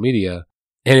social media.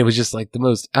 And it was just the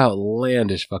most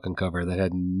outlandish fucking cover that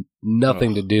had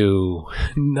nothing to do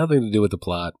with the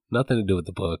plot, nothing to do with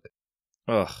the book.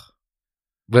 Ugh.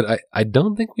 But I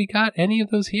don't think we got any of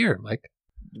those here, Mike.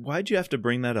 Why'd you have to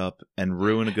bring that up and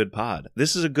ruin a good pod?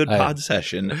 This is a good pod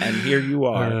session, and here you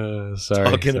are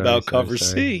talking about cover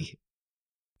C.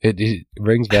 It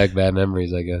brings back bad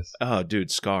memories, I guess. Oh,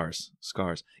 dude, scars.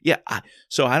 Yeah,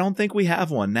 so I don't think we have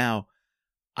one. Now,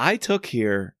 I took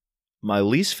here my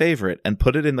least favorite and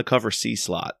put it in the cover C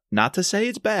slot. Not to say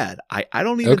it's bad. I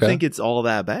don't even think it's all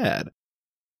that bad.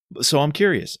 So I'm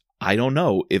curious. I don't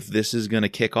know if this is going to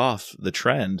kick off the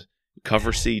trend,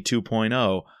 cover C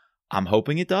 2.0. I'm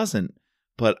hoping it doesn't.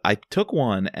 But I took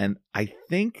one, and I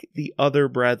think the other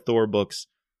Brad Thor books,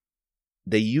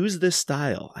 they use this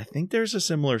style. I think there's a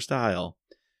similar style.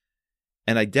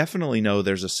 And I definitely know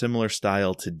there's a similar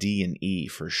style to D and E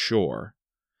for sure.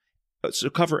 So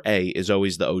cover A is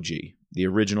always the OG, the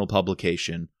original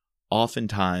publication,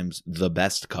 oftentimes the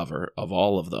best cover of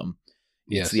all of them.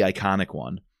 Yes. It's the iconic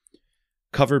one.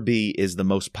 Cover B is the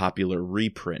most popular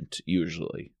reprint,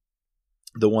 usually.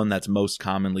 The one that's most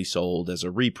commonly sold as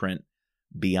a reprint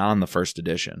beyond the first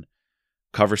edition.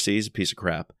 Cover C is a piece of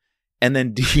crap. And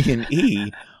then D and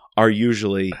E are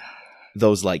usually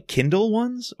those Kindle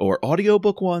ones or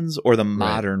audiobook ones or the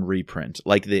modern reprint,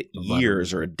 the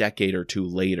years or a decade or two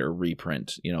later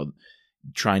reprint,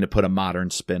 trying to put a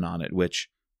modern spin on it, which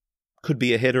could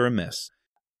be a hit or a miss.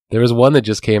 There was one that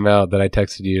just came out that I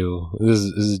texted you. This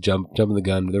is jumping the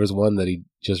gun. There was one that he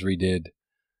just redid.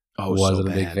 Oh, wasn't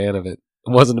so a big bad. fan of it.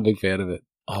 Wasn't a big fan of it.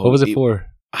 Oh, What was it for?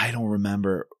 I don't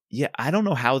remember. Yeah, I don't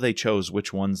know how they chose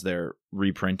which ones they're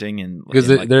reprinting, and Because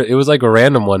it was like a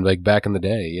random one, like back in the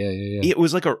day. Yeah. it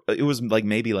was like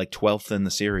maybe like 12th in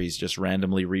the series, just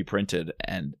randomly reprinted,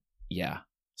 and yeah,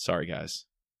 sorry guys,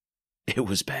 it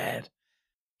was bad.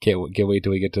 Can't wait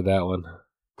till we get to that one.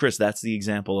 Chris, that's the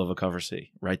example of a cover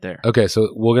C right there. Okay, so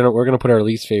we're gonna put our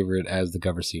least favorite as the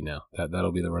cover C now.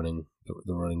 That'll be the running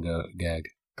gag.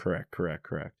 Correct.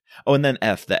 Oh, and then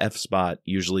F. The F spot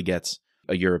usually gets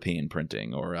a European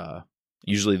printing, or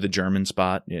usually the German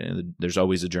spot. There's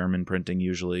always a German printing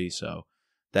usually, so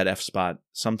that F spot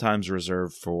sometimes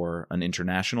reserved for an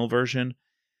international version.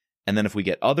 And then if we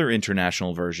get other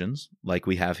international versions, like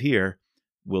we have here,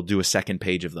 we'll do a second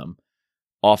page of them.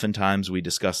 Oftentimes we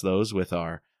discuss those with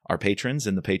our patrons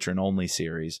in the patron-only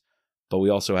series, but we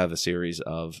also have a series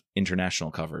of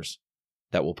international covers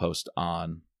that we'll post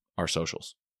on our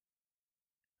socials.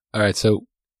 All right, so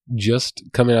just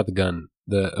coming out the gun,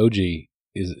 the OG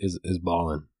is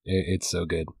balling. It's so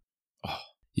good. Oh.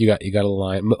 You got a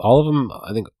lion. All of them,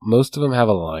 I think, most of them have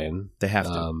a lion. They have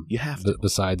to. You have to.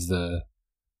 Besides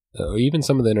or even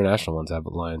some of the international ones have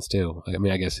lions too. I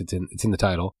mean, I guess it's in the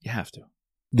title. You have to.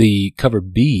 The cover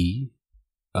B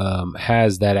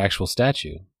has that actual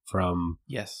statue from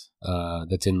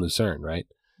that's in Lucerne, right?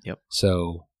 Yep.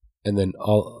 So, and then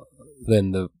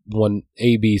the one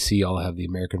A, B, C all have the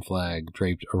American flag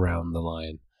draped around the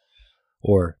lion,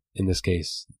 or in this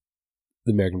case,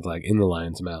 the American flag in the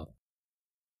lion's mouth.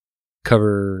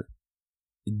 Cover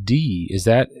D, is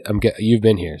that you've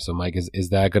been here, so Mike, is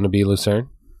that going to be Lucerne?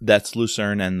 That's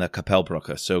Lucerne and the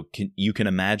Kapellbrücke. So you can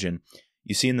imagine,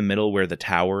 you see in the middle where the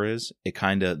tower is,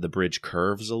 the bridge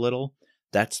curves a little.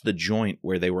 That's the joint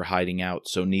where they were hiding out,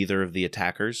 so neither of the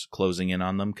attackers closing in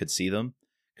on them could see them,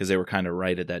 because they were kind of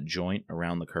right at that joint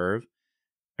around the curve.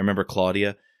 I remember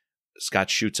Claudia, Scott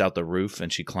shoots out the roof,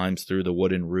 and she climbs through the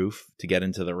wooden roof to get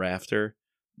into the rafter,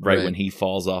 right when he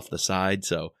falls off the side.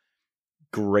 So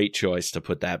great choice to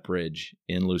put that bridge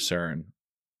in Lucerne,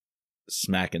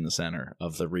 smack in the center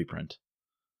of the reprint.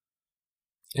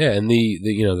 Yeah, and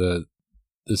the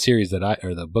series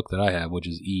the book that I have, which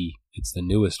is E, it's the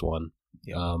newest one.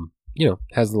 Yep.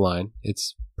 Has the line.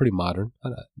 It's pretty modern. I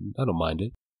don't mind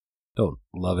it. Don't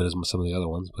love it as some of the other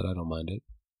ones, but I don't mind it.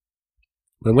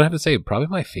 But I'm gonna have to say, probably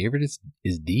my favorite is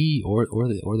D or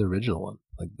the original one.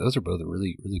 Like, those are both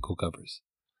really, really cool covers.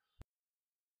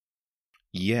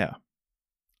 Yeah,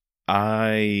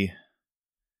 I'm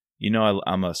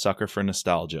a sucker for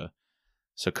nostalgia.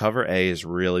 So cover A is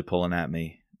really pulling at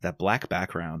me. That black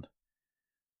background,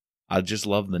 I just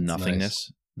love the nothingness,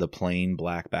 nice. The plain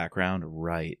black background,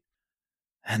 right?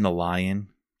 And the lion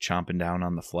chomping down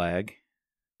on the flag.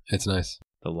 It's nice.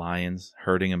 The lions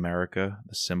hurting America,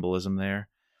 the symbolism there.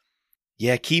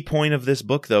 Yeah, key point of this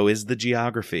book, though, is the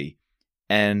geography.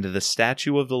 And the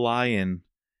statue of the lion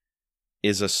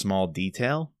is a small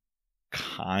detail.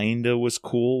 Kinda was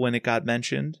cool when it got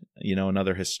mentioned.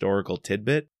 Another historical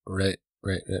tidbit. Right.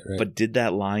 But did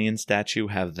that lion statue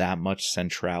have that much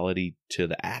centrality to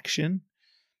the action?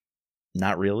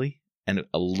 Not really. And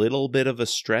a little bit of a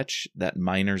stretch that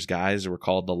Miner's guys were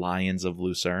called the Lions of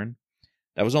Lucerne.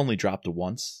 That was only dropped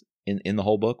once in the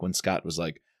whole book, when Scott was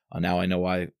like, oh, now I know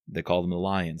why they call them the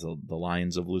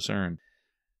Lions of Lucerne.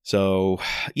 So,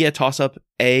 yeah, toss up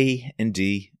A and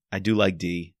D. I do like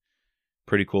D.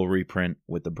 Pretty cool reprint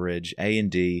with the bridge. A and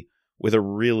D, with a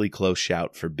really close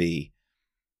shout for B.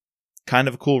 Kind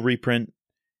of a cool reprint.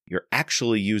 You're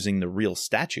actually using the real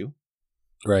statue.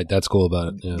 Right, that's cool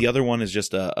about it. Yeah. The other one is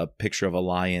just a picture of a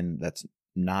lion that's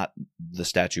not the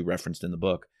statue referenced in the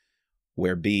book,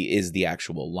 where B is the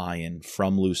actual lion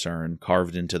from Lucerne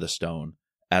carved into the stone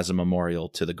as a memorial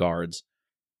to the guards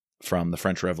from the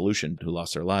French Revolution who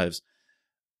lost their lives.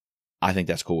 I think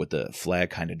that's cool, with the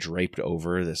flag kind of draped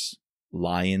over this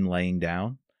lion laying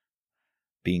down,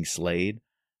 being slayed.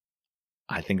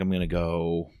 I think I'm going to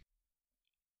go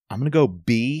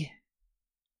B,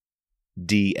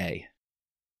 D, A.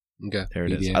 Okay. There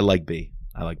it is. I like B.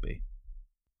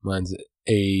 Mine's A,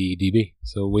 D, B.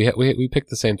 So we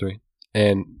picked the same three.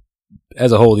 And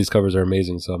as a whole, these covers are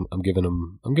amazing. So I'm giving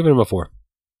them a 4.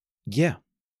 Yeah.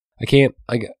 I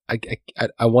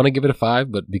want to give it a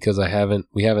 5, but because we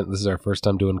haven't, this is our first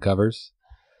time doing covers.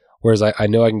 Whereas I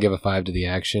know I can give a 5 to the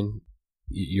action.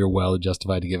 You're well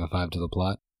justified to give a 5 to the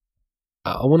plot.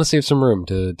 I want to save some room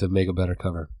to make a better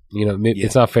cover.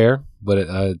 It's not fair, but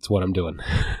it's what I'm doing.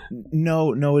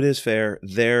 No, it is fair.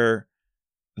 There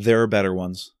are better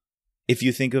ones. If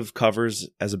you think of covers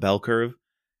as a bell curve,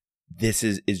 This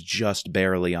is just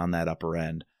barely on that upper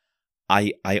end.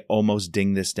 I almost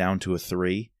ding this down to a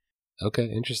 3. Okay,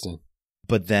 interesting.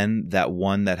 But then that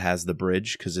one that has the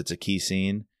bridge because it's a key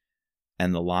scene,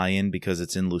 and the lion because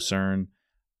it's in Lucerne,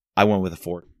 I went with a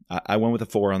 4. I went with a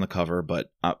 4 on the cover,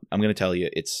 but I'm going to tell you,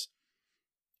 it's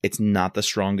not the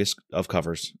strongest of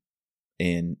covers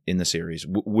in the series.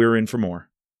 We're in for more.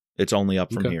 It's only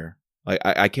up from here.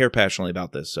 I care passionately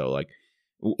about this, so like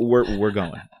we're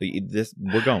going.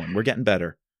 We're going. We're getting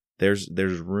better. There's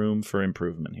room for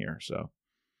improvement here. So,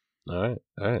 all right.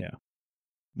 Yeah.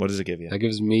 What does it give you? That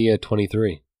gives me a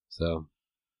 23. So,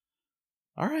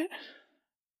 all right.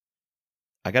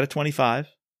 I got a 25.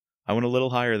 I went a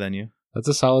little higher than you. That's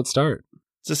a solid start.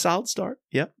 It's a solid start.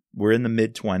 Yep. We're in the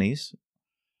mid-20s.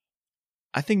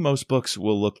 I think most books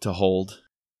will look to hold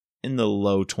in the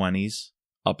low 20s,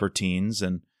 upper teens,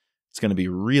 and it's going to be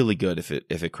really good if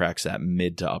it cracks that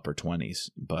mid to upper 20s.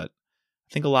 But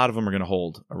I think a lot of them are going to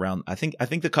hold around. I think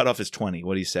the cutoff is 20.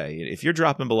 What do you say? If you're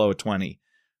dropping below a 20,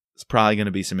 it's probably going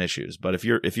to be some issues. But if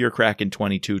you're cracking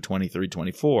 22, 23,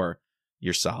 24,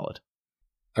 you're solid.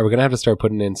 Are we going to have to start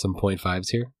putting in some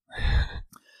 0.5s here?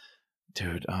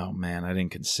 Dude, oh man, I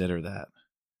didn't consider that.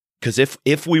 Because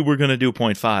if we were going to do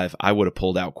 0.5, I would have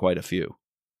pulled out quite a few.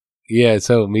 Yeah,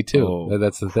 so me too. Oh,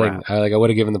 that's the crap. thing. I would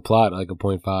have given the plot like a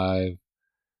 0.5,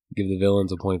 give the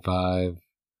villains a 0.5.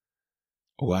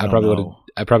 Oh, I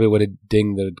probably would have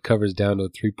dinged the covers down to a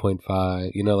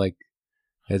 3.5. You know, like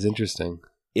that's interesting.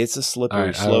 It's a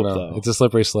slippery slope, though. It's a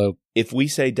slippery slope. If we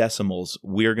say decimals,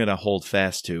 we're going to hold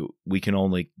fast to, we can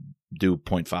only do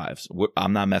 0.5s.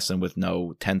 I'm not messing with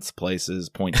no tenths places,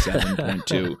 0.7,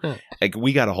 0.2. Like,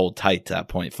 we got to hold tight to that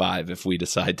 0.5 if we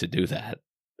decide to do that.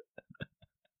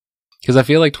 Because I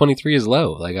feel like 23 is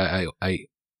low. Like,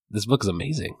 this book is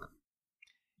amazing.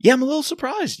 Yeah, I'm a little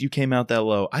surprised you came out that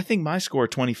low. I think my score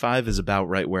 25 is about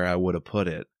right where I would have put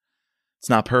it. It's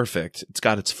not perfect. It's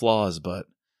got its flaws, but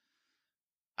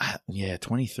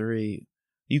 23.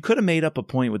 You could have made up a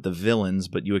point with the villains,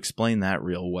 but you explained that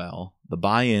real well. The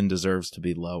buy-in deserves to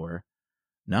be lower.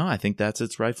 No, I think that's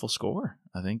its rightful score.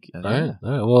 I think. All right.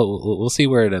 Well, we'll see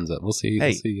where it ends up. We'll see. Hey,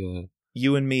 we'll see,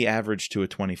 you and me average to a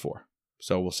 24,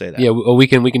 so we'll say that. Yeah, we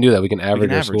can do that. We can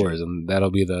average our scores, it. And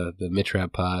that'll be the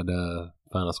Mitrap Pod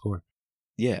final score.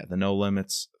 Yeah, the No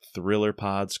Limits Thriller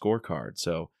Pod scorecard.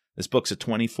 So this book's a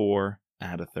 24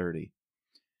 out of 30.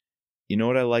 You know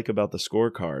what I like about the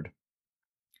scorecard?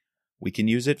 We can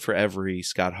use it for every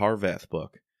Scott Harvath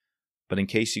book, but in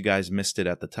case you guys missed it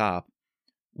at the top,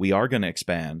 we are going to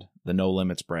expand the No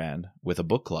Limits brand with a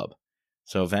book club.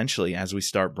 So eventually, as we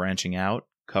start branching out,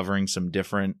 covering some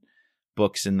different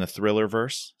books in the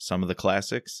Thrillerverse, some of the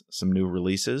classics, some new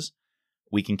releases,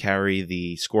 we can carry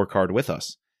the scorecard with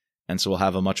us. And so we'll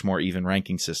have a much more even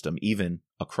ranking system, even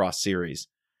across series.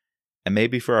 And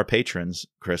maybe for our patrons,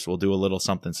 Chris, we'll do a little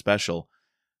something special.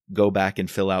 Go back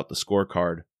and fill out the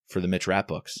scorecard for the Mitch Rapp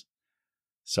books.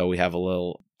 So we have a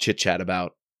little chit-chat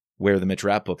about where the Mitch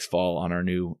Rapp books fall on our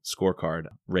new scorecard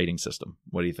rating system.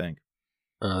 What do you think?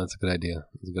 That's a good idea.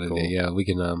 Idea. Yeah, we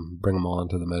can bring them all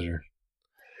into the measure.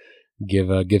 Give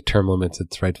Term Limits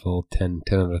its rightful 10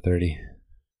 out of 30.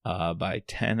 By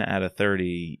 10 out of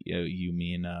 30, you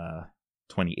mean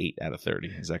 28 out of 30.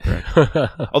 Is that correct?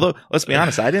 Although, let's be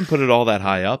honest, I didn't put it all that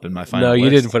high up in my final No, you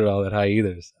list. didn't put it all that high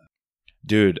either. So.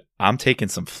 Dude, I'm taking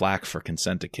some flack for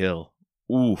Consent to Kill.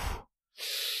 Oof.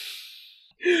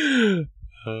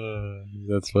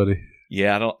 That's funny.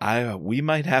 Yeah, we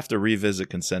might have to revisit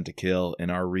Consent to Kill in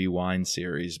our Rewind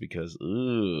series because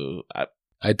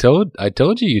I told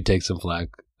you you'd take some flack.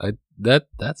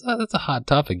 That's a hot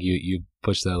topic. You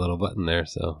pushed that little button there,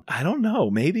 so I don't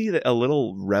know. Maybe a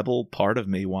little rebel part of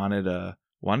me wanted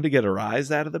to get a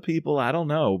rise out of the people. I don't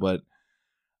know, but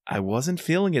I wasn't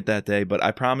feeling it that day. But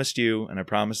I promised you, and I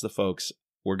promised the folks,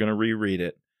 we're gonna reread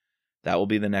it. That will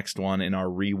be the next one in our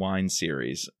Rewind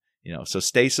series. So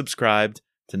stay subscribed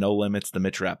to No Limits, the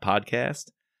Mitch Rapp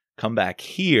podcast. Come back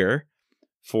here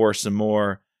for some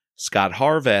more Scott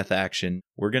Harvath action.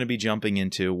 We're going to be jumping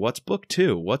into what's book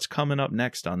 2. What's coming up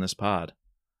next on this pod?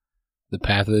 The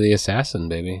Path of the Assassin,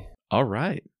 baby. All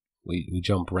right. We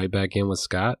jump right back in with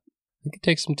Scott. I think it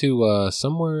takes him to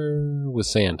somewhere with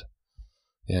sand.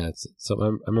 Yeah, I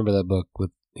remember that book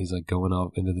with he's like going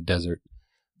off into the desert.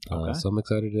 Okay. So I'm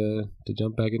excited to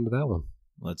jump back into that one.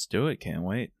 Let's do it. Can't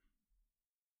wait.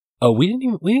 Oh, we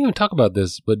didn't even talk about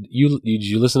this, but did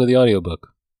you listen to the audiobook?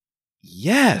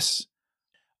 Yes.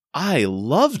 I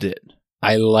loved it.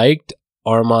 I liked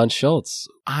Armand Schultz.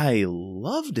 I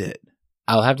loved it.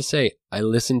 I'll have to say, I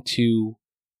listened to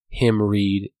him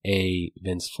read a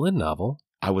Vince Flynn novel.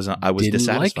 I was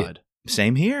dissatisfied.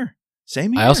 Same here.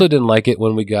 Same here. I also didn't like it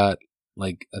when we got,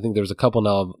 like, I think there was a couple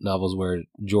novels where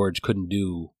George couldn't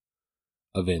do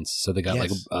events, so they got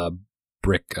Yes. like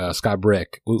Scott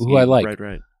Brick, who I like.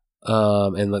 Right.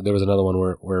 And there was another one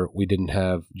where we didn't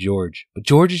have George, but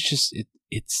George is just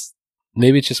it's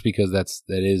maybe it's just because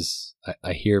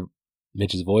I hear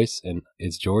Mitch's voice and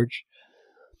it's George,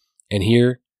 and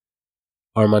here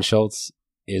Armand Schultz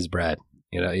is Brad.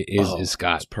 Is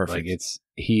Scott. It's perfect. Like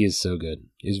he is so good.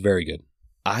 He's very good.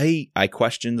 I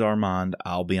questioned Armand,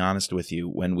 I'll be honest with you,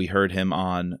 when we heard him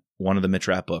on one of the Mitch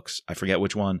Rapp books. I forget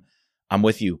which one. I'm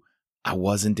with you. I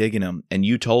wasn't digging him. And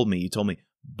you told me,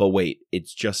 but wait,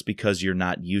 it's just because you're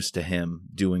not used to him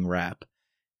doing rap.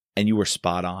 And you were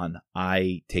spot on.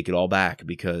 I take it all back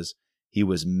because he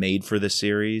was made for this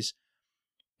series.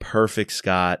 Perfect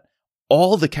Scott.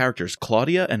 All the characters,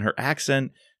 Claudia and her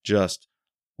accent, just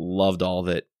loved all of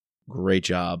it. Great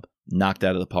job. Knocked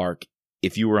out of the park.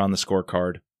 If you were on the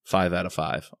scorecard, 5 out of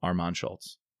 5, Armand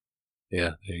Schultz.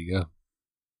 Yeah, there you go.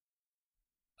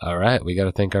 All right, we got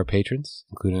to thank our patrons,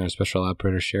 including our special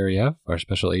operator, Sherry F., our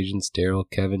special agents, Daryl,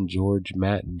 Kevin, George,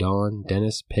 Matt, Dawn,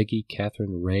 Dennis, Peggy,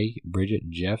 Catherine, Ray, Bridget,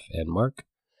 Jeff, and Mark.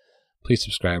 Please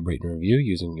subscribe, rate, and review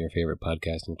using your favorite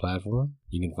podcasting platform.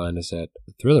 You can find us at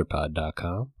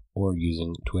thrillerpod.com or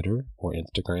using Twitter or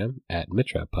Instagram at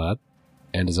MitchRapPod.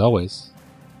 And as always,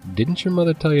 didn't your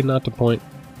mother tell you not to point?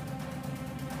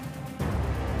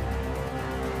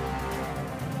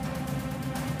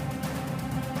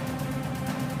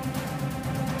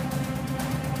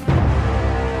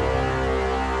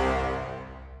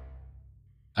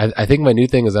 I think my new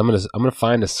thing is I'm gonna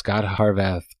find a Scott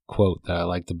Harvath quote that I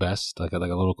like the best, like a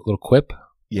little quip.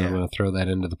 Yeah, I'm gonna throw that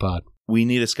into the pod. We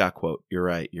need a Scott quote. You're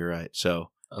right. So,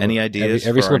 any ideas?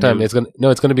 Every single time it's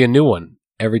gonna be a new one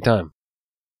every time.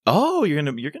 Oh, you're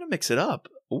gonna mix it up.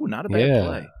 Oh, not a bad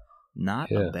play.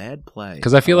 Not a bad play.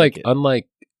 Because I feel like unlike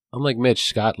Mitch,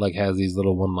 Scott like has these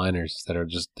little one-liners that are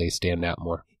just they stand out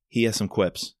more. He has some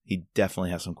quips. He definitely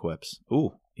has some quips.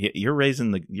 Ooh. You're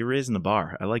raising the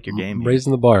bar. I like your game. I'm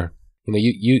raising the bar.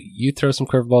 You throw some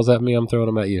curveballs at me, I'm throwing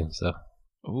them at you. So.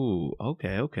 Ooh,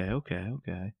 okay.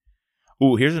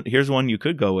 Ooh, here's one you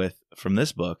could go with from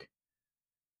this book.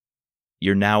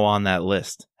 You're now on that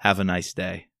list. Have a nice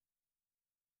day.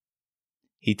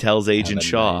 He tells Agent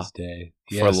Shaw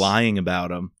for lying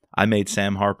about him. I made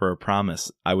Sam Harper a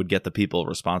promise I would get the people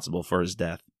responsible for his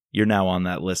death. You're now on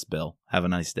that list, Bill. Have a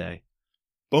nice day.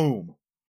 Boom.